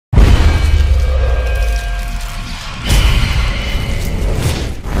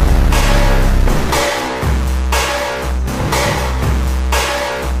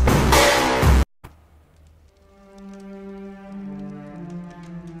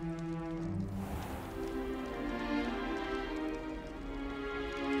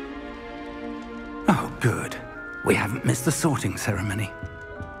Good. We haven't missed the sorting ceremony.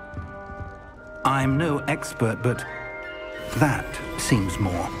 I'm no expert, but that seems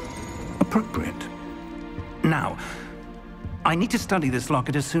more appropriate. Now, I need to study this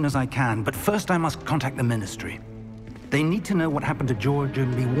locket as soon as I can, but first I must contact the Ministry. They need to know what happened to George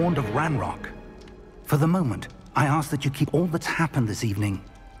and be warned of Ranrock. For the moment, I ask that you keep all that's happened this evening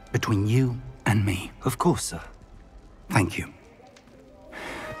between you and me. Of course, sir. Thank you.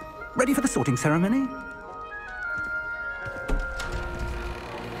 Ready for the sorting ceremony?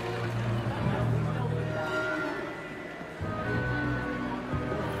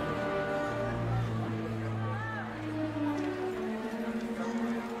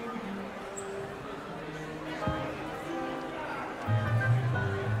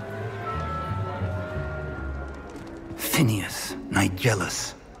 Phineas,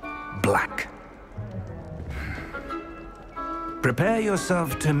 Nigellus, Black. Prepare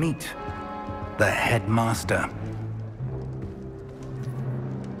yourself to meet the headmaster.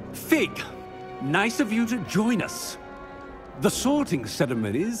 Fig, nice of you to join us. The sorting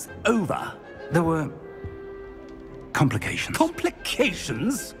ceremony's over. There were complications.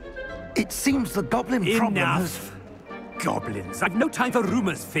 Complications? It seems the goblin problem has... Enough! Goblins. I've no time for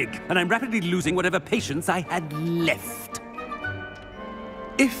rumors, Fig, and I'm rapidly losing whatever patience I had left.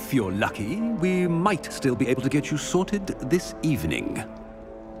 If you're lucky, we might still be able to get you sorted this evening.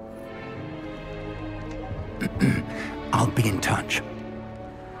 I'll be in touch.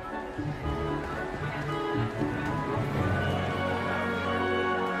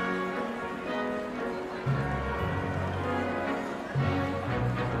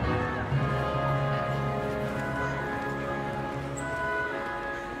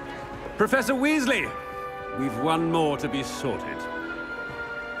 Professor Weasley, we've one more to be sorted.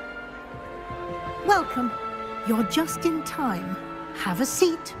 Welcome. You're just in time. Have a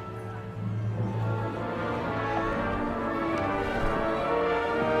seat.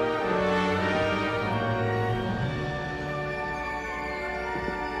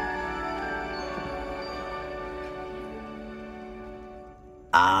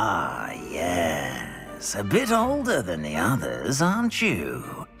 Ah, yes. A bit older than the others, aren't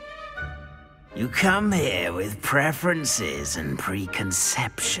you? You come here with preferences and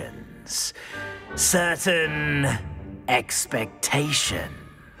preconceptions. Certain expectations.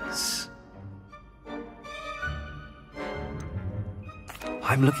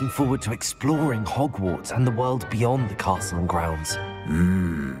 I'm looking forward to exploring Hogwarts and the world beyond the castle and grounds.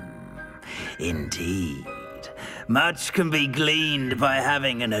 Indeed. Much can be gleaned by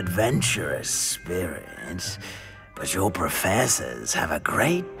having an adventurous spirit, but your professors have a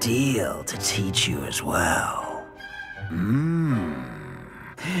great deal to teach you as well.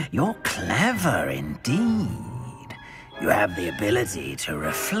 You're clever indeed. You have the ability to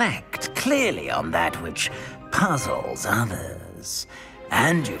reflect clearly on that which puzzles others.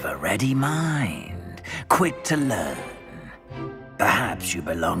 And you've a ready mind, quick to learn. Perhaps you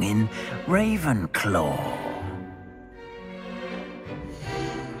belong in Ravenclaw.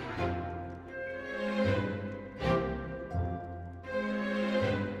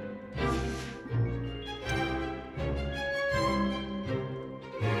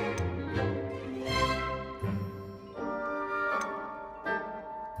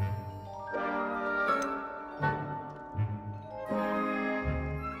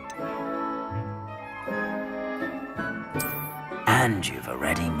 And you've a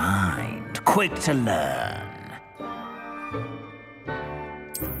ready mind, quick to learn.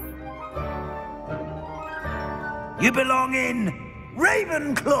 You belong in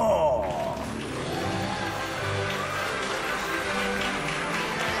Ravenclaw!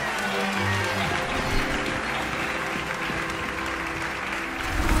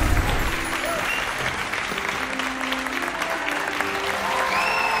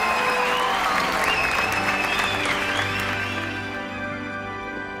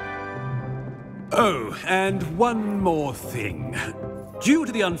 Oh, and one more thing. Due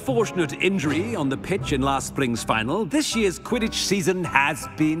to the unfortunate injury on the pitch in last spring's final, this year's Quidditch season has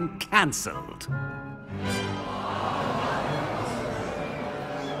been cancelled.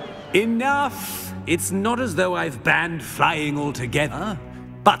 Enough! It's not as though I've banned flying altogether,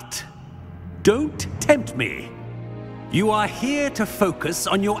 but don't tempt me. You are here to focus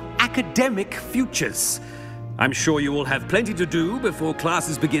on your academic futures. I'm sure you will have plenty to do before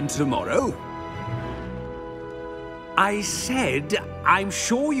classes begin tomorrow. I said, I'm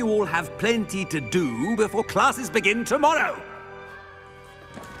sure you all have plenty to do before classes begin tomorrow.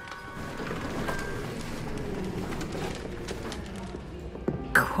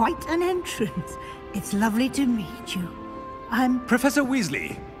 Quite an entrance. It's lovely to meet you. I'm... Professor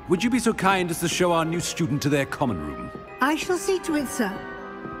Weasley, would you be so kind as to show our new student to their common room? I shall see to it, sir.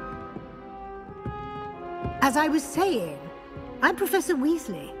 As I was saying, I'm Professor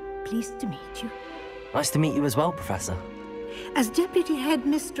Weasley. Pleased to meet you. Nice to meet you as well, Professor. As Deputy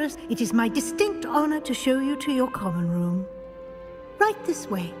Headmistress, it is my distinct honor to show you to your common room. Right this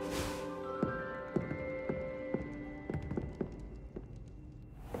way.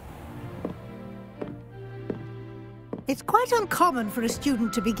 It's quite uncommon for a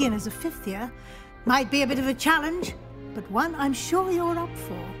student to begin as a fifth year. Might be a bit of a challenge, but one I'm sure you're up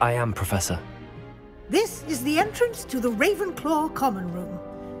for. I am, Professor. This is the entrance to the Ravenclaw common room.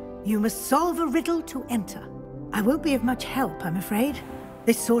 You must solve a riddle to enter. I won't be of much help, I'm afraid.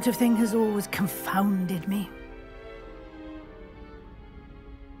 This sort of thing has always confounded me.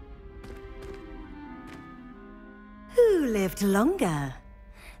 Who lived longer?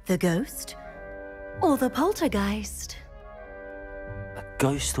 The ghost or the poltergeist? A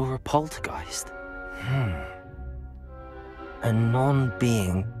ghost or a poltergeist? A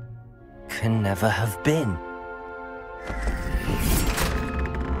non-being can never have been.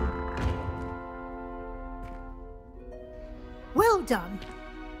 Well done.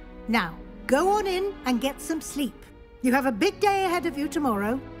 Now, go on in and get some sleep. You have a big day ahead of you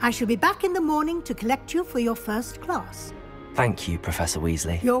tomorrow. I shall be back in the morning to collect you for your first class. Thank you, Professor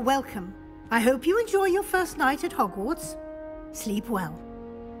Weasley. You're welcome. I hope you enjoy your first night at Hogwarts. Sleep well.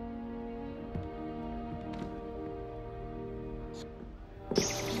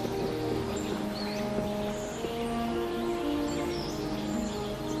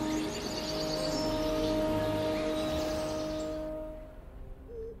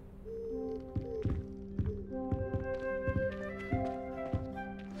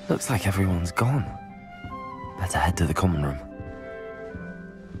 Looks like everyone's gone. Better head to the common room.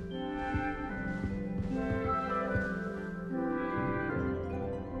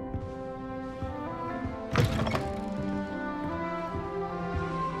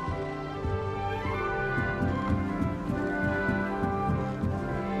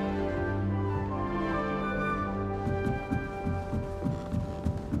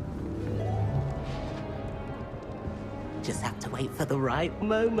 Just have to wait for the right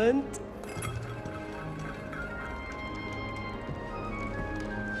moment.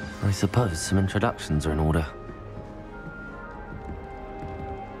 I suppose some introductions are in order.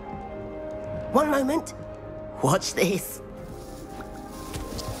 One moment. Watch this.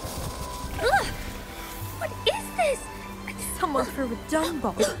 Ugh! What is this? Someone threw a dung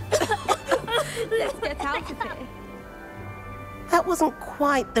bomb. Let's get out of here. That wasn't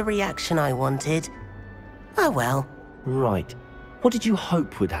quite the reaction I wanted. Oh well. Right. What did you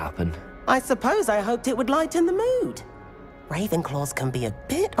hope would happen? I suppose I hoped it would lighten the mood. Ravenclaws can be a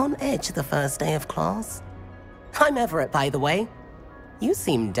bit on edge the first day of class. I'm Everett, by the way. You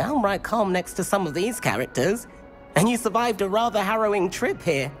seem downright calm next to some of these characters, and you survived a rather harrowing trip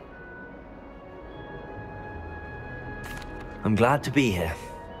here. I'm glad to be here.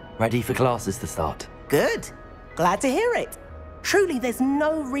 Ready for classes to start. Good. Glad to hear it. Truly, there's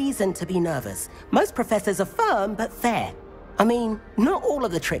no reason to be nervous. Most professors are firm but fair. I mean, not all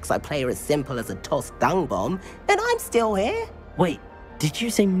of the tricks I play are as simple as a tossed dung bomb, and I'm still here. Wait, did you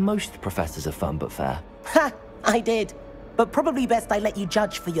say most professors are fun but fair? Ha! I did. But probably best I let you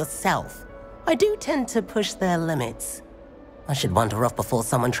judge for yourself. I do tend to push their limits. I should wander off before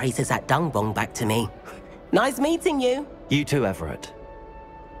someone traces that dung bomb back to me. Nice meeting you. You too, Everett.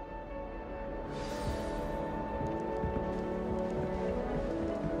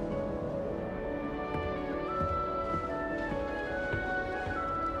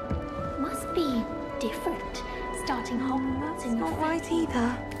 Must be different, starting Hogwarts in your Not right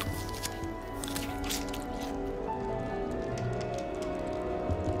either.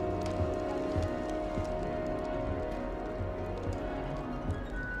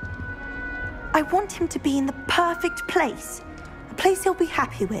 I want him to be in the perfect place. A place he'll be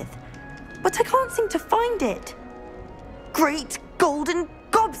happy with. But I can't seem to find it. Great golden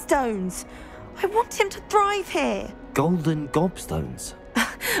gobstones! I want him to thrive here. Golden gobstones?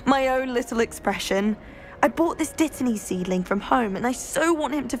 My own little expression. I bought this Dittany seedling from home and I so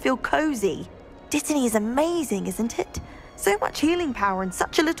want him to feel cozy. Dittany is amazing, isn't it? So much healing power in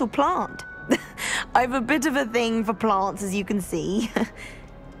such a little plant. I've a bit of a thing for plants, as you can see.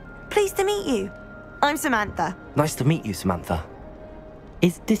 Pleased to meet you. I'm Samantha. Nice to meet you, Samantha.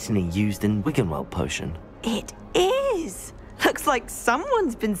 Is Dittany used in Wiggenweld potion? It is. Looks like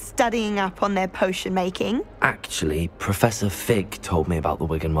someone's been studying up on their potion making. Actually, Professor Fig told me about the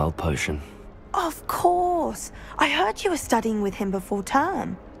Wiggenweld potion. Of course. I heard you were studying with him before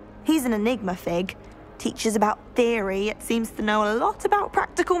term. He's an enigma, Fig. teaches about theory, it seems to know a lot about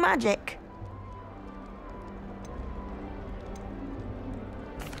practical magic.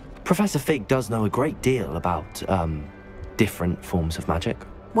 Professor Fig does know a great deal about, different forms of magic.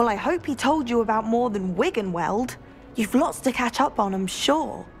 Well, I hope he told you about more than Wiggenweld. You've lots to catch up on, I'm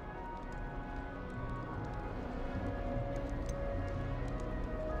sure.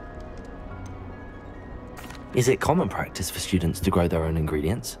 Is it common practice for students to grow their own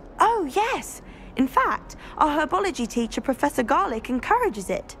ingredients? Oh, yes. In fact, our herbology teacher, Professor Garlick, encourages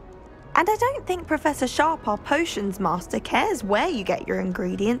it. And I don't think Professor Sharp, our potions master, cares where you get your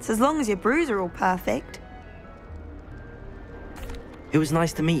ingredients, as long as your brews are all perfect. It was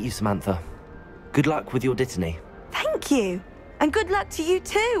nice to meet you, Samantha. Good luck with your Dittany. Thank you. And good luck to you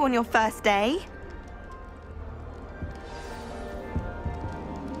too on your first day.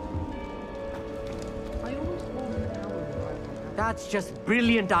 That's just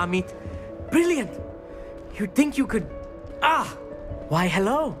brilliant, Amit. Brilliant! You'd think you could... Ah! Why,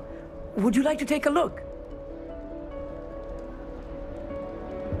 hello. Would you like to take a look?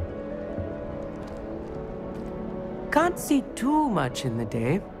 Can't see too much in the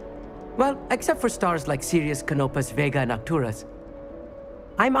day. Well, except for stars like Sirius, Canopus, Vega, and Arcturus.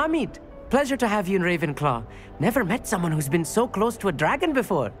 I'm Amit. Pleasure to have you in Ravenclaw. Never met someone who's been so close to a dragon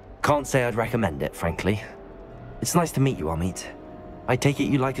before. Can't say I'd recommend it, frankly. It's nice to meet you, Amit. I take it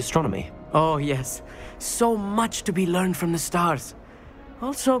you like astronomy? Oh, yes. So much to be learned from the stars.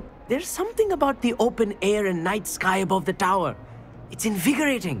 Also, there's something about the open air and night sky above the tower. It's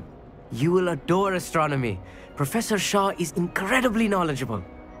invigorating. You will adore astronomy. Professor Shaw is incredibly knowledgeable.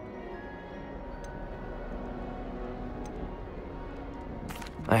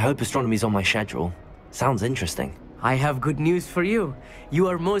 I hope astronomy's on my schedule. Sounds interesting. I have good news for you. You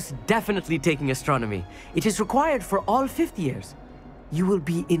are most definitely taking astronomy. It is required for all fifth years. You will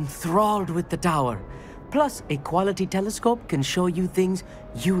be enthralled with the tower. Plus, a quality telescope can show you things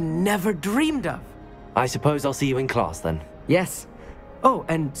you never dreamed of. I suppose I'll see you in class then. Yes. Oh,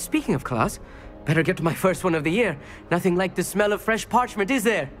 and speaking of class, better get to my first one of the year. Nothing like the smell of fresh parchment, is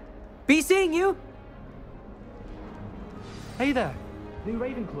there? Be seeing you! Hey there, new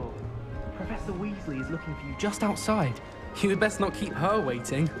Ravenclaw. Professor Weasley is looking for you just outside. You had best not keep her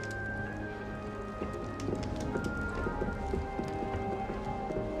waiting.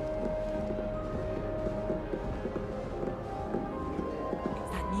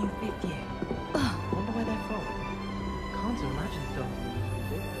 It's that new fifth year. Wonder where they're from. Can't imagine so.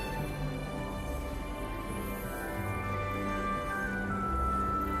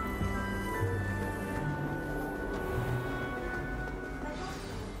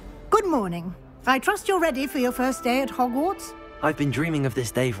 Good morning. I trust you're ready for your first day at Hogwarts? I've been dreaming of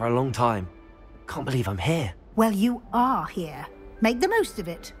this day for a long time. Can't believe I'm here. Well, you are here. Make the most of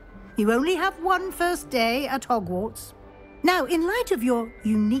it. You only have one first day at Hogwarts. Now, in light of your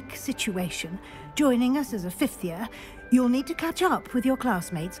unique situation, joining us as a fifth year, you'll need to catch up with your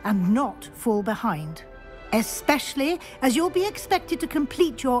classmates and not fall behind. Especially as you'll be expected to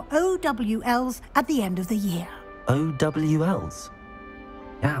complete your OWLs at the end of the year. OWLs?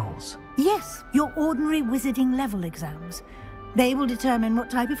 Owls? Yes, your ordinary wizarding level exams. They will determine what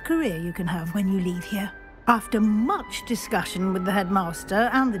type of career you can have when you leave here. After much discussion with the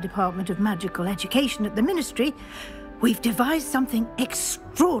headmaster and the Department of Magical Education at the Ministry, we've devised something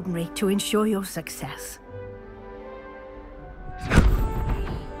extraordinary to ensure your success.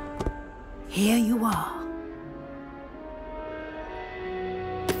 Here you are.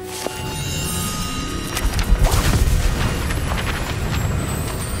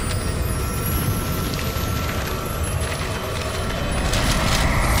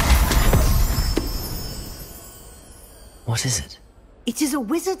 What is it? It is a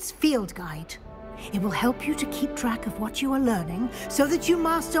wizard's field guide. It will help you to keep track of what you are learning so that you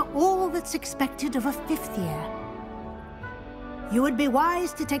master all that's expected of a fifth year. You would be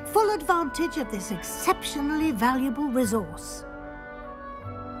wise to take full advantage of this exceptionally valuable resource.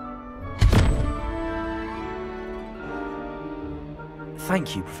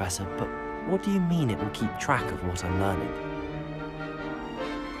 Thank you, Professor, but what do you mean it will keep track of what I'm learning?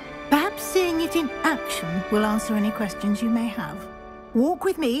 Perhaps seeing it in action will answer any questions you may have. Walk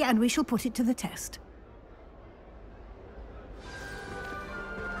with me and we shall put it to the test.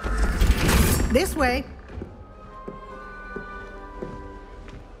 This way.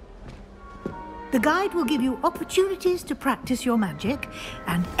 The guide will give you opportunities to practice your magic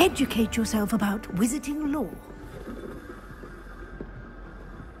and educate yourself about wizarding lore.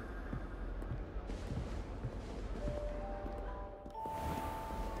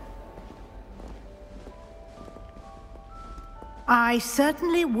 I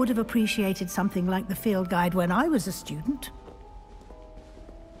certainly would have appreciated something like the field guide when I was a student.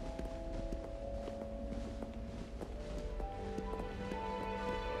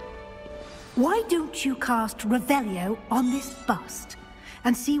 Why don't you cast Revelio on this bust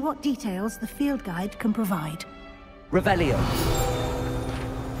and see what details the field guide can provide? Revelio.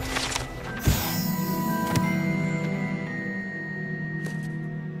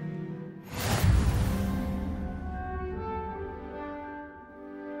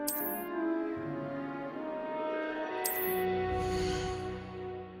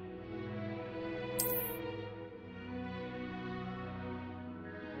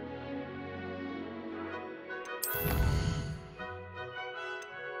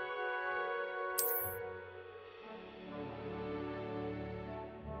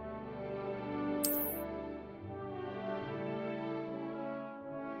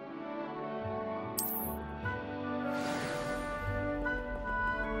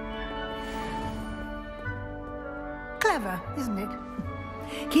 Clever, isn't it?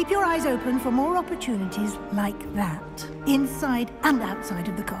 Keep your eyes open for more opportunities like that, inside and outside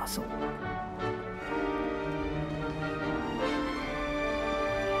of the castle.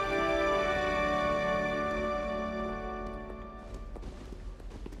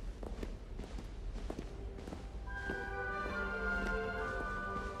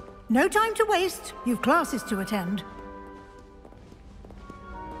 No time to waste. You've classes to attend.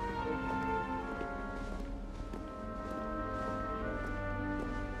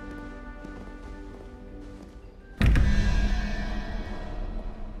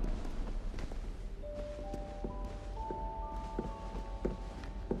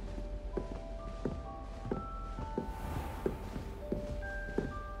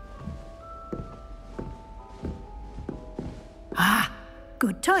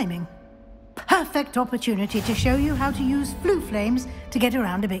 Good timing. Perfect opportunity to show you how to use flue flames to get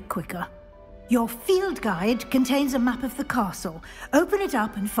around a bit quicker. Your field guide contains a map of the castle. Open it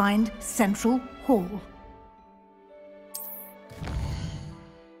up and find Central Hall.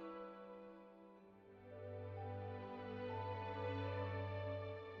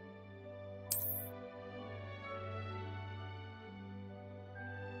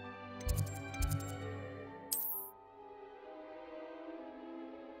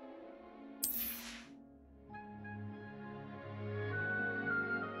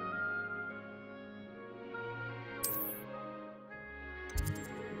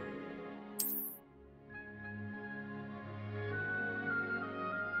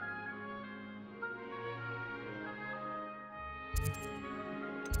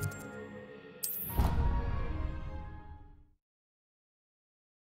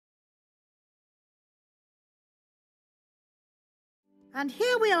 And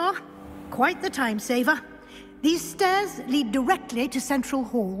here we are. Quite the time saver. These stairs lead directly to Central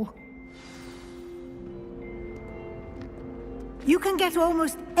Hall. You can get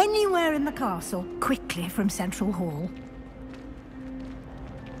almost anywhere in the castle quickly from Central Hall.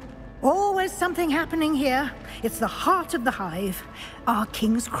 Always something happening here. It's the heart of the hive. Our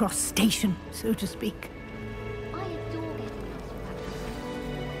King's Cross station, so to speak. I adore getting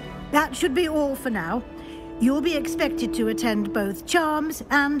out of That should be all for now. You'll be expected to attend both Charms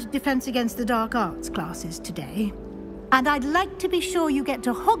and Defense Against the Dark Arts classes today. And I'd like to be sure you get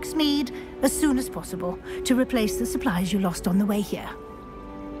to Hogsmeade as soon as possible to replace the supplies you lost on the way here.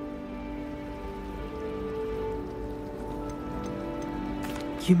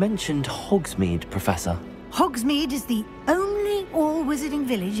 You mentioned Hogsmeade, Professor. Hogsmeade is the only all-wizarding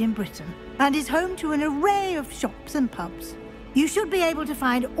village in Britain and is home to an array of shops and pubs. You should be able to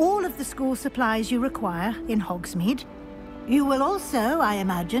find all of the school supplies you require in Hogsmeade. You will also, I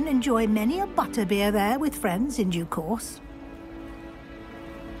imagine, enjoy many a butterbeer there with friends in due course.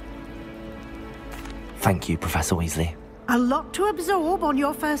 Thank you, Professor Weasley. A lot to absorb on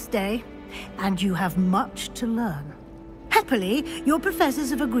your first day, and you have much to learn. Happily, your professors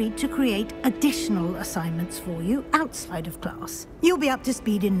have agreed to create additional assignments for you outside of class. You'll be up to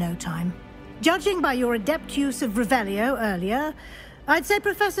speed in no time. Judging by your adept use of Revelio earlier, I'd say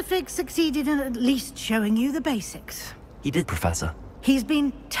Professor Fig succeeded in at least showing you the basics. He did, Professor. He's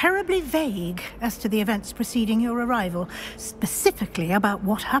been terribly vague as to the events preceding your arrival, specifically about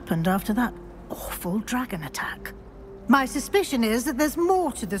what happened after that awful dragon attack. My suspicion is that there's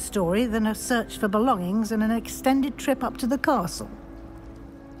more to the story than a search for belongings and an extended trip up to the castle.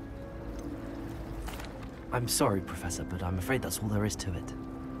 I'm sorry, Professor, but I'm afraid that's all there is to it.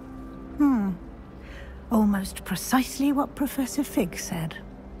 Almost precisely what Professor Fig said.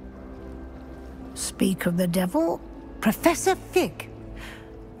 Speak of the devil, Professor Fig.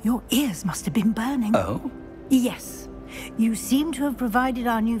 Your ears must have been burning. Oh? Yes. You seem to have provided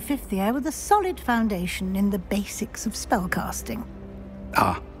our new fifth year with a solid foundation in the basics of spellcasting.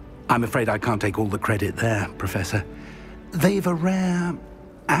 Ah, I'm afraid I can't take all the credit there, Professor. They've a rare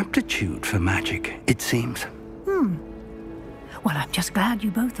aptitude for magic, it seems. Well, I'm just glad you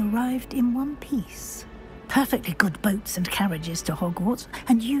both arrived in one piece. Perfectly good boats and carriages to Hogwarts,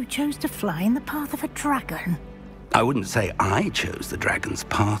 and you chose to fly in the path of a dragon. I wouldn't say I chose the dragon's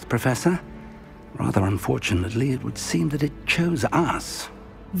path, Professor. Rather unfortunately, it would seem that it chose us.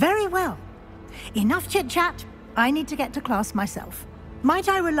 Very well. Enough chit-chat. I need to get to class myself. Might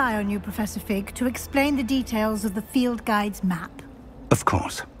I rely on you, Professor Fig, to explain the details of the field guide's map? Of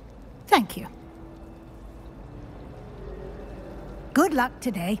course. Thank you. Good luck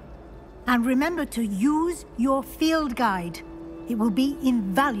today. And remember to use your field guide. It will be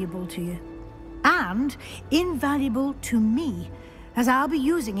invaluable to you. And invaluable to me, as I'll be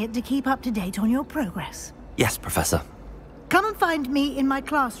using it to keep up to date on your progress. Yes, Professor. Come and find me in my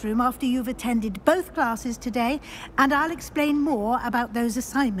classroom after you've attended both classes today, and I'll explain more about those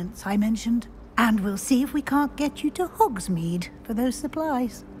assignments I mentioned. And we'll see if we can't get you to Hogsmeade for those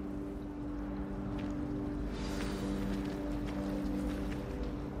supplies.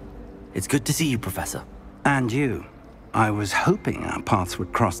 It's good to see you, Professor. And you. I was hoping our paths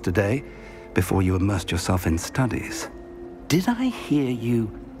would cross today, before you immersed yourself in studies. Did I hear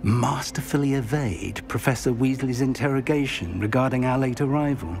you masterfully evade Professor Weasley's interrogation regarding our late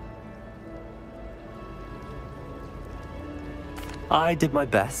arrival? I did my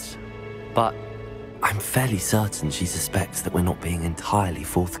best, but I'm fairly certain she suspects that we're not being entirely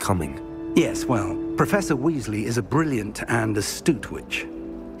forthcoming. Yes, well, Professor Weasley is a brilliant and astute witch.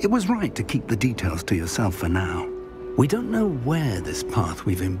 It was right to keep the details to yourself for now. We don't know where this path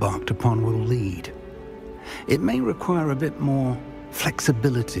we've embarked upon will lead. It may require a bit more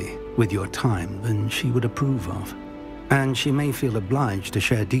flexibility with your time than she would approve of. And she may feel obliged to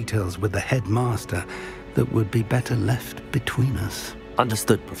share details with the headmaster that would be better left between us.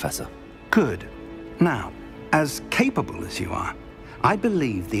 Understood, Professor. Good. Now, as capable as you are, I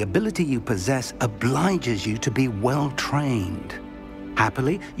believe the ability you possess obliges you to be well trained.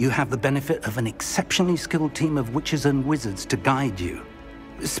 Happily, you have the benefit of an exceptionally skilled team of witches and wizards to guide you.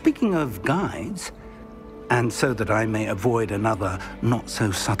 Speaking of guides, and so that I may avoid another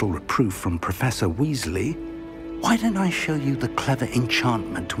not-so-subtle reproof from Professor Weasley, why don't I show you the clever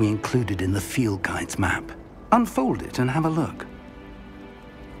enchantment we included in the field guide's map? Unfold it and have a look.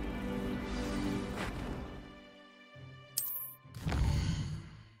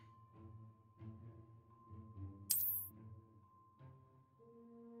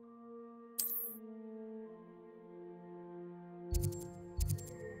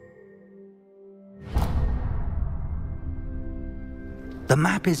 The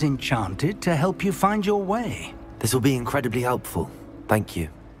map is enchanted to help you find your way. This will be incredibly helpful. Thank you.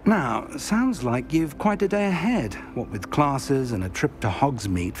 Now, sounds like you've quite a day ahead, what with classes and a trip to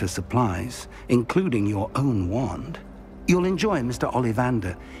Hogsmeade for supplies, including your own wand. You'll enjoy Mr.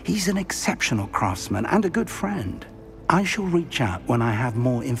 Ollivander. He's an exceptional craftsman and a good friend. I shall reach out when I have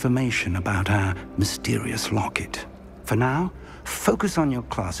more information about our mysterious locket. For now, focus on your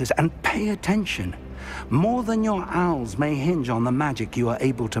classes and pay attention. More than your owls may hinge on the magic you are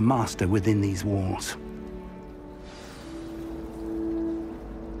able to master within these walls.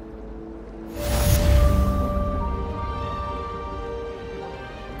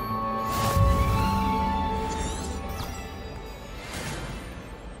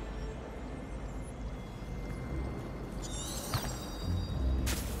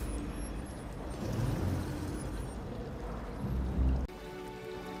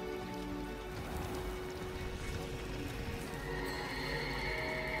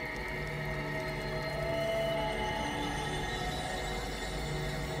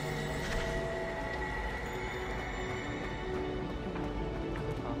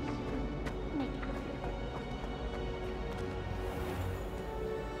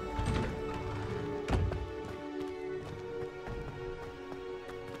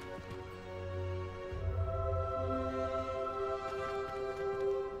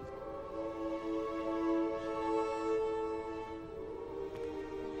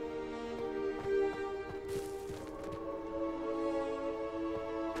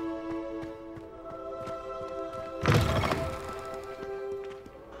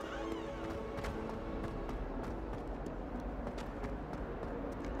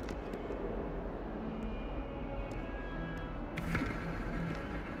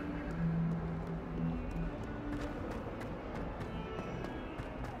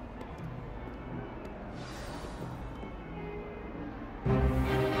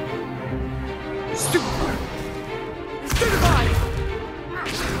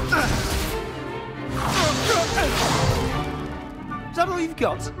 that all you've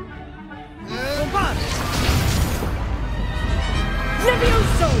got?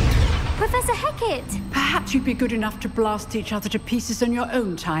 Levioso! Professor Hecat! Perhaps you'd be good enough to blast each other to pieces on your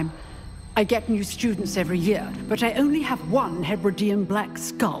own time. I get new students every year, but I only have one Hebridean black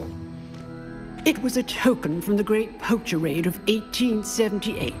skull. It was a token from the Great Poacher Raid of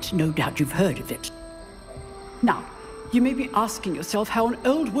 1878. No doubt you've heard of it. Now, you may be asking yourself how an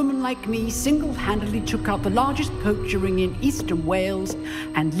old woman like me single-handedly took out the largest poacher ring in eastern Wales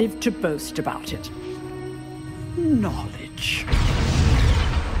and lived to boast about it. Knowledge.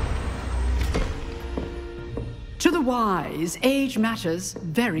 To the wise, age matters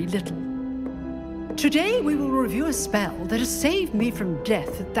very little. Today we will review a spell that has saved me from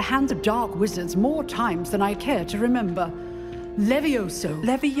death at the hands of dark wizards more times than I care to remember. Levioso.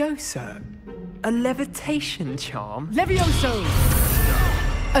 Levioso? A levitation charm? Levioso!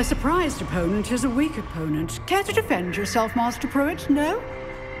 A surprised opponent is a weak opponent. Care to defend yourself, Master Pruitt? No?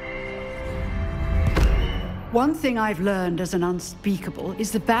 One thing I've learned as an unspeakable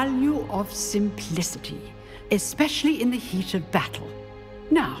is the value of simplicity, especially in the heat of battle.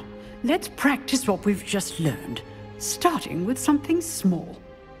 Now, let's practice what we've just learned, starting with something small.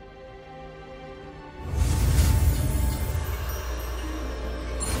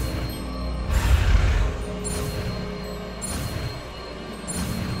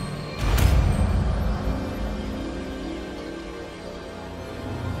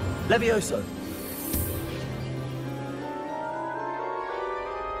 Levioso.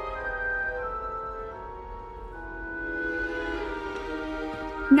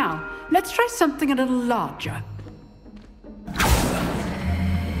 Now, let's try something a little larger.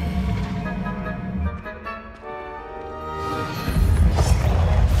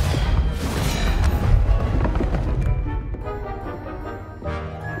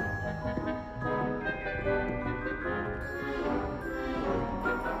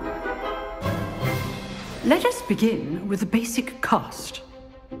 Let us begin with the basic cast.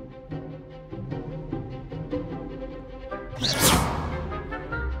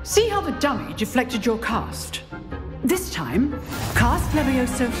 See how the dummy deflected your cast? This time, cast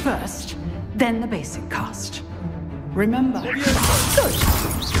Levioso first, then the basic cast. Remember? Good.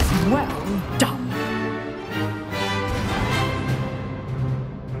 Well done.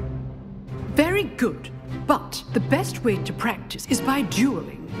 Very good. But the best way to practice is by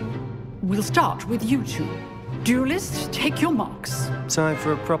dueling. We'll start with you two. Duelists, take your marks. Time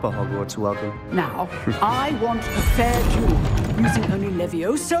for a proper Hogwarts welcome. Now, I want a fair duel, using only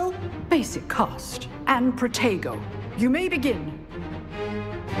Levioso, basic cast, and Protego. You may begin.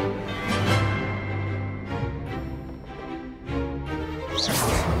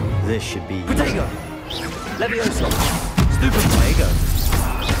 This should be... Protego! Levioso! Stupid Protego!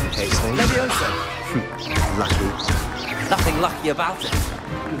 Levioso! Lucky. Nothing lucky about it.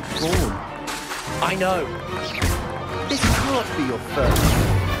 Good form. I know. This can't be your first.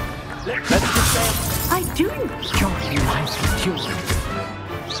 Let's just say... I do enjoy lively duels.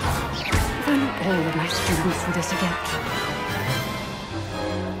 If only all of my students were this adept.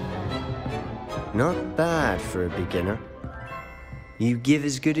 Not bad for a beginner. You give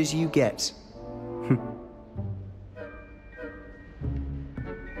as good as you get.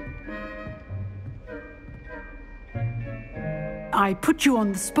 I put you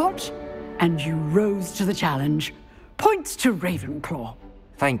on the spot, and you rose to the challenge. Points to Ravenclaw.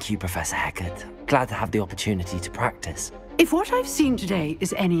 Thank you, Professor Hecat. Glad to have the opportunity to practice. If what I've seen today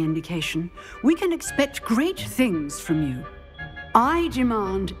is any indication, we can expect great things from you. I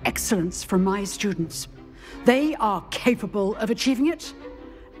demand excellence from my students. They are capable of achieving it,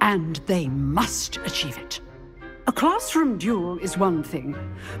 and they must achieve it. A classroom duel is one thing,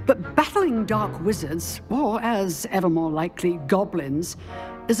 but battling dark wizards, or as ever more likely, goblins,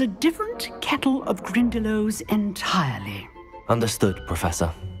 is a different kettle of Grindylows entirely. Understood,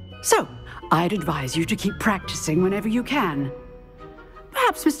 Professor. So, I'd advise you to keep practicing whenever you can.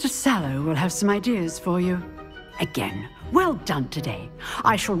 Perhaps Mr. Sallow will have some ideas for you. Again, well done today.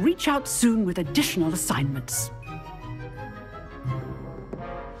 I shall reach out soon with additional assignments.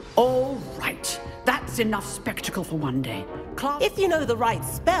 All right. That's enough spectacle for one day. If you know the right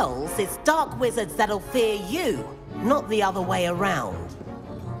spells, it's dark wizards that'll fear you, not the other way around.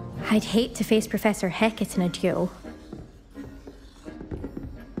 I'd hate to face Professor Hecat in a duel.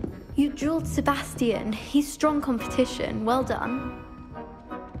 You dueled Sebastian. He's strong competition. Well done.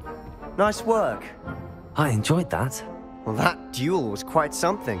 Nice work. I enjoyed that. Well, that duel was quite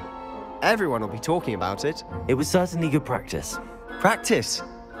something. Everyone will be talking about it. It was certainly good practice. Practice?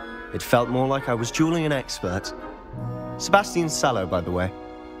 It felt more like I was dueling an expert. Sebastian Sallow, by the way.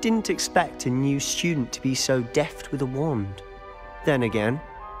 Didn't expect a new student to be so deft with a wand. Then again,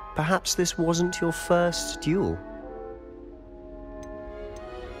 perhaps this wasn't your first duel.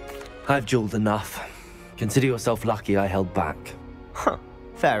 I've dueled enough. Consider yourself lucky I held back. Huh,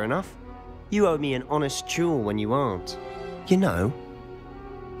 fair enough. You owe me an honest duel when you aren't. You know,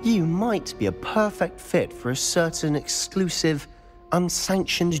 you might be a perfect fit for a certain exclusive,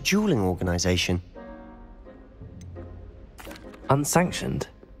 unsanctioned dueling organization. Unsanctioned?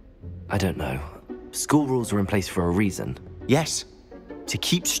 I don't know. School rules are in place for a reason. Yes, to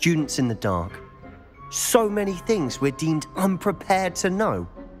keep students in the dark. So many things we're deemed unprepared to know.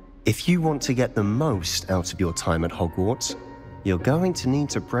 If you want to get the most out of your time at Hogwarts, you're going to need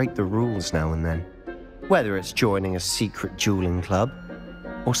to break the rules now and then. Whether it's joining a secret dueling club,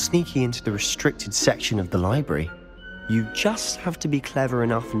 or sneaking into the restricted section of the library, you just have to be clever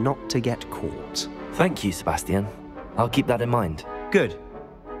enough not to get caught. Thank you, Sebastian. I'll keep that in mind. Good.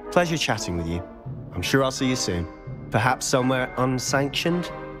 Pleasure chatting with you. I'm sure I'll see you soon. Perhaps somewhere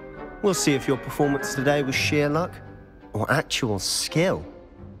unsanctioned? We'll see if your performance today was sheer luck, or actual skill.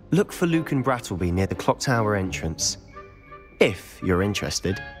 Look for Luke and Brattleby near the Clock Tower entrance, if you're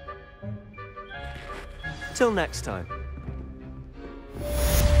interested. Till next time.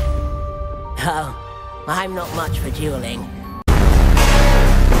 Oh, I'm not much for dueling.